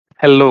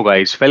Hello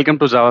guys, welcome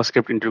to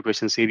JavaScript interview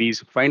question series.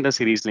 Find the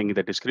series link in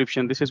the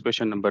description. This is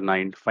question number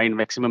 9. Find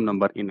maximum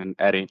number in an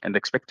array, and the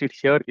expected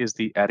here is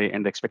the array,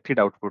 and the expected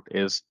output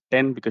is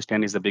 10 because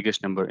 10 is the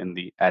biggest number in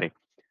the array.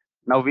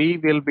 Now we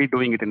will be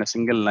doing it in a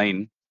single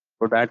line.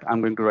 For that,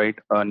 I'm going to write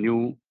a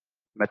new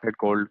method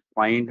called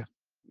find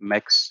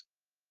max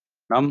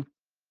num.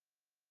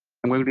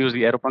 I'm going to use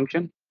the arrow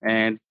function,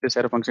 and this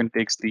arrow function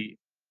takes the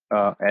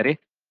array,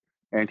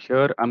 and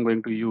here I'm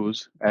going to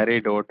use array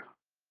dot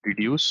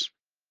reduce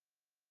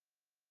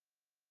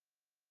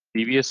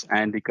previous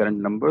and the current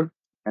number,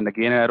 and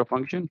again arrow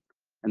function.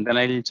 And then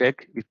I will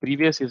check if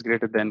previous is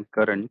greater than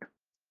current,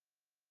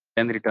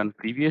 then return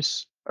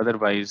previous,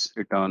 otherwise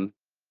return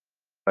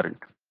current.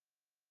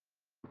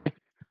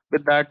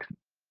 With that,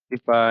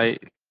 if I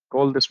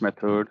call this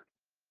method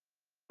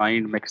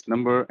find max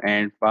number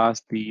and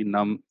pass the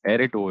num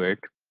array to it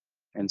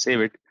and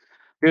save it,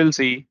 we'll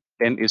see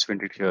 10 is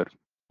printed here.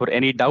 For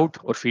any doubt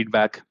or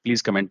feedback,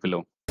 please comment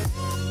below.